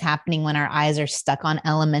division is happening when our eyes are stuck on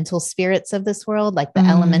elemental spirits of this world, like the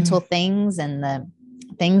elemental things and the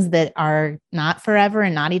things that are not forever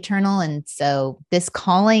and not eternal. And so this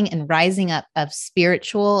calling and rising up of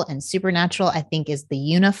spiritual and supernatural, I think, is the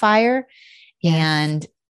unifier. Yes. And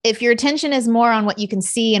if your attention is more on what you can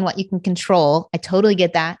see and what you can control, I totally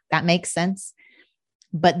get that. That makes sense.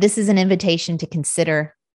 But this is an invitation to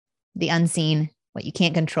consider the unseen, what you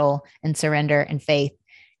can't control, and surrender and faith.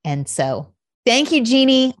 And so thank you,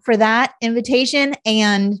 Jeannie, for that invitation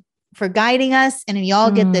and for guiding us. And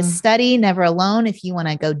y'all get this study, Never Alone, if you want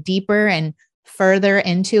to go deeper and further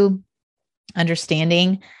into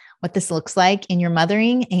understanding what this looks like in your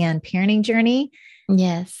mothering and parenting journey.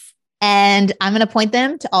 Yes. And I'm going to point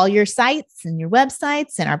them to all your sites and your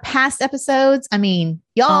websites and our past episodes. I mean,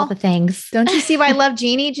 y'all, all the things. Don't you see why I love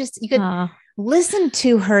Jeannie? Just, you could listen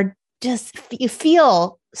to her. Just you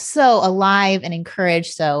feel so alive and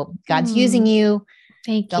encouraged. So God's using you.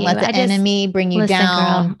 Thank you. Don't let the enemy bring you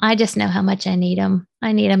down. Girl, I just know how much I need him.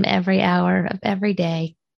 I need him every hour of every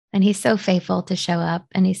day. And he's so faithful to show up,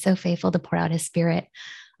 and he's so faithful to pour out his spirit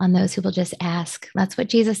on those who will just ask. That's what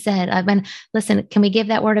Jesus said. Listen, can we give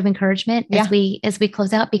that word of encouragement as we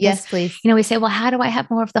close out? Because, yes, please. We say, well, how do I have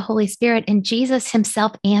more of the Holy Spirit? And Jesus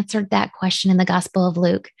himself answered that question in the Gospel of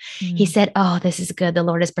Luke. He said, oh, this is good. The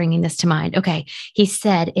Lord is bringing this to mind. Okay. He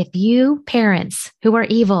said, if you parents who are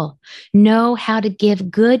evil know how to give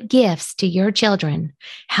good gifts to your children,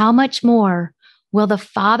 how much more will the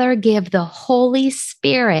Father give the Holy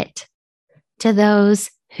Spirit to those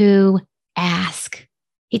who ask?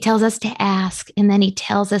 He tells us to ask, and then he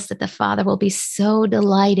tells us that the Father will be so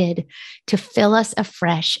delighted to fill us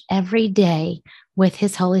afresh every day with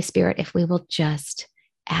his Holy Spirit if we will just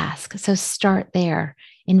ask. So start there.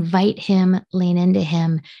 Invite him, lean into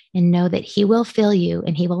him, and know that he will fill you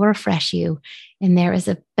and he will refresh you. And there is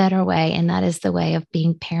a better way, and that is the way of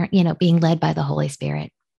being being led by the Holy Spirit.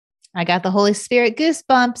 I got the Holy Spirit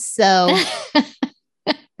goosebumps, so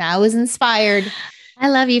I was inspired. I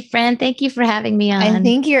love you, friend. Thank you for having me on. I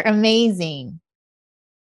think you're amazing.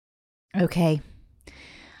 Okay.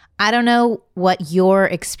 I don't know what your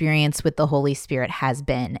experience with the Holy Spirit has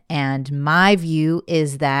been. And my view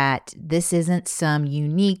is that this isn't some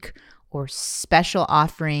unique or special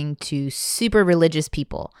offering to super religious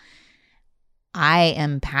people. I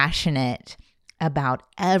am passionate about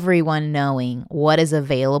everyone knowing what is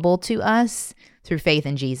available to us through faith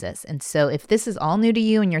in Jesus. And so if this is all new to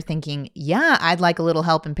you and you're thinking, yeah, I'd like a little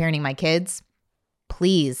help in parenting my kids,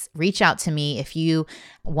 please reach out to me if you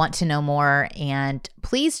want to know more. And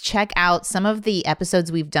please check out some of the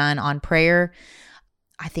episodes we've done on prayer.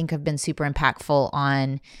 I think have been super impactful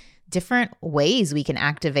on different ways we can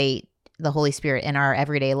activate the Holy Spirit in our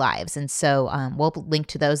everyday lives. And so we'll link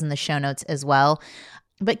to those in the show notes as well.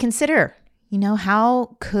 But consider,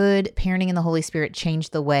 how could parenting in the Holy Spirit change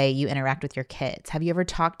the way you interact with your kids? Have you ever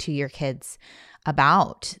talked to your kids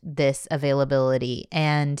about this availability?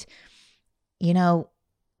 And,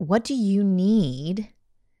 what do you need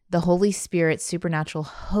the Holy Spirit's supernatural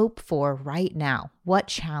hope for right now? What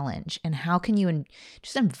challenge? And how can you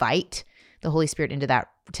just invite the Holy Spirit into that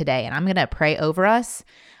today? And I'm going to pray over us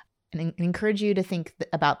and encourage you to think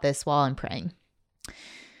about this while I'm praying.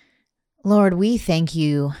 Lord, we thank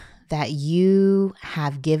you that you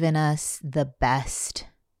have given us the best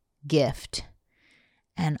gift,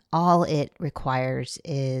 and all it requires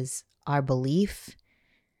is our belief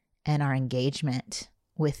and our engagement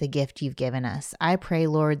with the gift you've given us. I pray,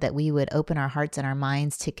 Lord, that we would open our hearts and our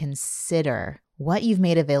minds to consider what you've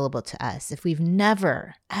made available to us. If we've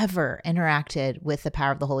never, ever interacted with the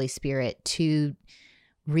power of the Holy Spirit, to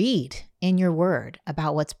read in your word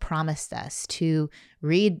about what's promised us, to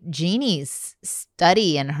read Jeannie's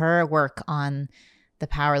study and her work on the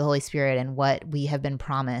power of the Holy Spirit and what we have been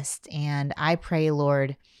promised. And I pray,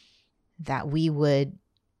 Lord, that we would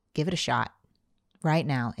give it a shot right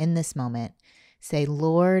now in this moment. Say,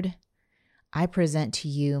 Lord, I present to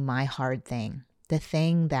you my hard thing, the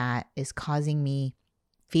thing that is causing me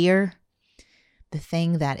fear, the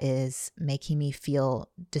thing that is making me feel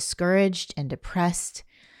discouraged and depressed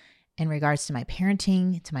in regards to my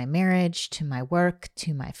parenting, to my marriage, to my work,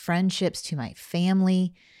 to my friendships, to my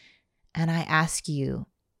family. And I ask you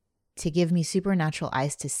to give me supernatural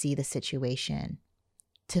eyes to see the situation,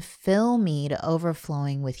 to fill me to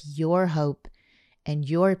overflowing with your hope and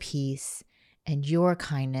your peace and your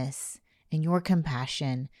kindness and your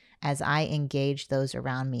compassion as I engage those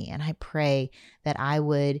around me. And I pray that I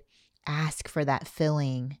would ask for that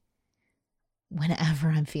filling whenever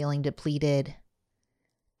I'm feeling depleted,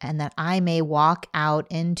 and that I may walk out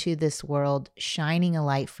into this world shining a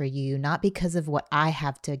light for you, not because of what I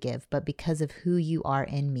have to give, but because of who you are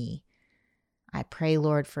in me. I pray,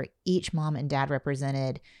 Lord, for each mom and dad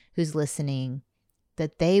represented who's listening,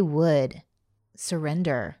 that they would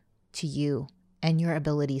surrender to you and your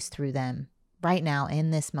abilities through them right now in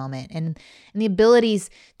this moment, and the abilities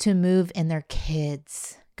to move in their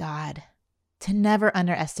kids, God, to never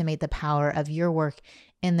underestimate the power of your work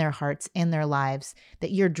in their hearts, in their lives,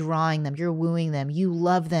 that you're drawing them, you're wooing them, you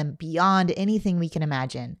love them beyond anything we can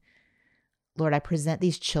imagine. Lord, I present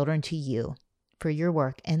these children to you for your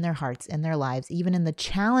work in their hearts, in their lives, even in the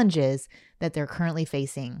challenges that they're currently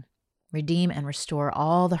facing. Redeem and restore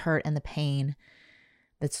all the hurt and the pain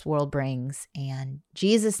this world brings. And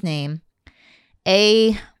Jesus' name,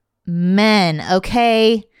 amen.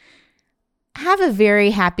 Okay. Have a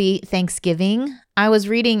very happy Thanksgiving. I was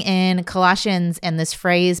reading in Colossians and this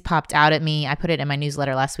phrase popped out at me. I put it in my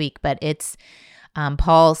newsletter last week, but it's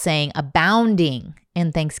Paul saying abounding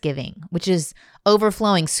in thanksgiving, which is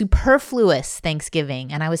overflowing, superfluous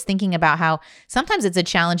thanksgiving. And I was thinking about how sometimes it's a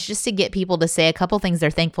challenge just to get people to say a couple things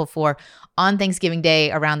they're thankful for on Thanksgiving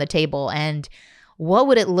Day around the table. And what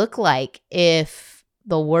would it look like if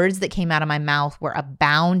the words that came out of my mouth were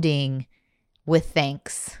abounding with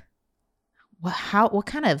thanks? What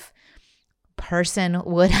kind of person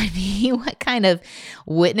would I be? What kind of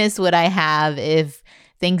witness would I have if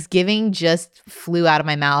Thanksgiving just flew out of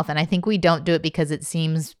my mouth? And I think we don't do it because it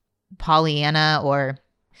seems Pollyanna or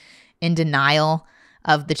in denial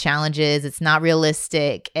of the challenges. It's not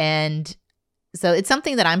realistic. And so it's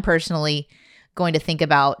something that I'm personally going to think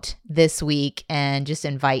about this week and just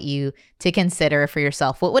invite you to consider for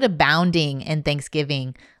yourself. What would abounding in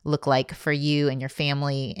Thanksgiving look like for you and your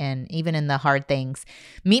family, and even in the hard things?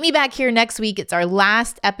 Meet me back here next week. It's our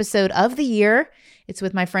last episode of the year. It's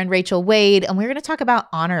with my friend Rachel Wade, and we're going to talk about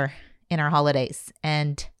honor in our holidays.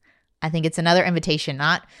 And I think it's another invitation,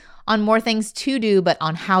 not on more things to do, but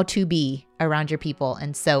on how to be around your people.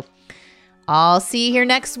 And so I'll see you here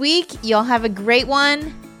next week. Y'all have a great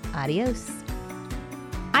one. Adios.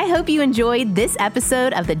 I hope you enjoyed this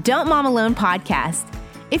episode of the Don't Mom Alone podcast.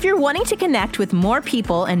 If you're wanting to connect with more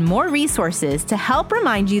people and more resources to help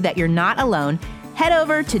remind you that you're not alone, head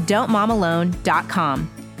over to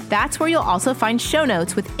don'tmomalone.com. That's where you'll also find show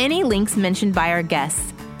notes with any links mentioned by our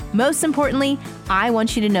guests. Most importantly, I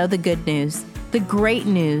want you to know the good news, the great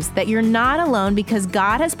news that you're not alone because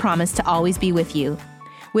God has promised to always be with you.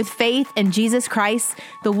 With faith in Jesus Christ,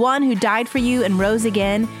 the one who died for you and rose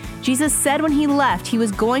again, Jesus said when he left, he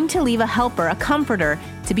was going to leave a helper, a comforter,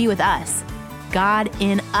 to be with us. God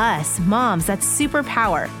in us. Moms, that's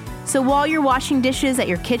superpower. So while you're washing dishes at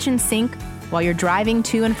your kitchen sink, while you're driving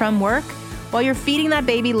to and from work, while you're feeding that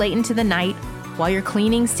baby late into the night, while you're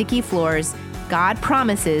cleaning sticky floors, God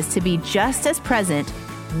promises to be just as present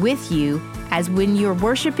with you as when you're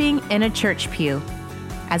worshiping in a church pew.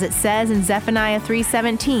 As it says in Zephaniah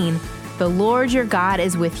 3:17, the Lord your God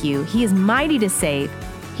is with you. He is mighty to save.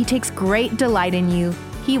 He takes great delight in you.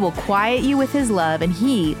 He will quiet you with his love, and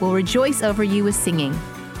he will rejoice over you with singing.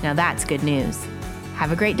 Now that's good news.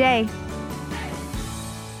 Have a great day.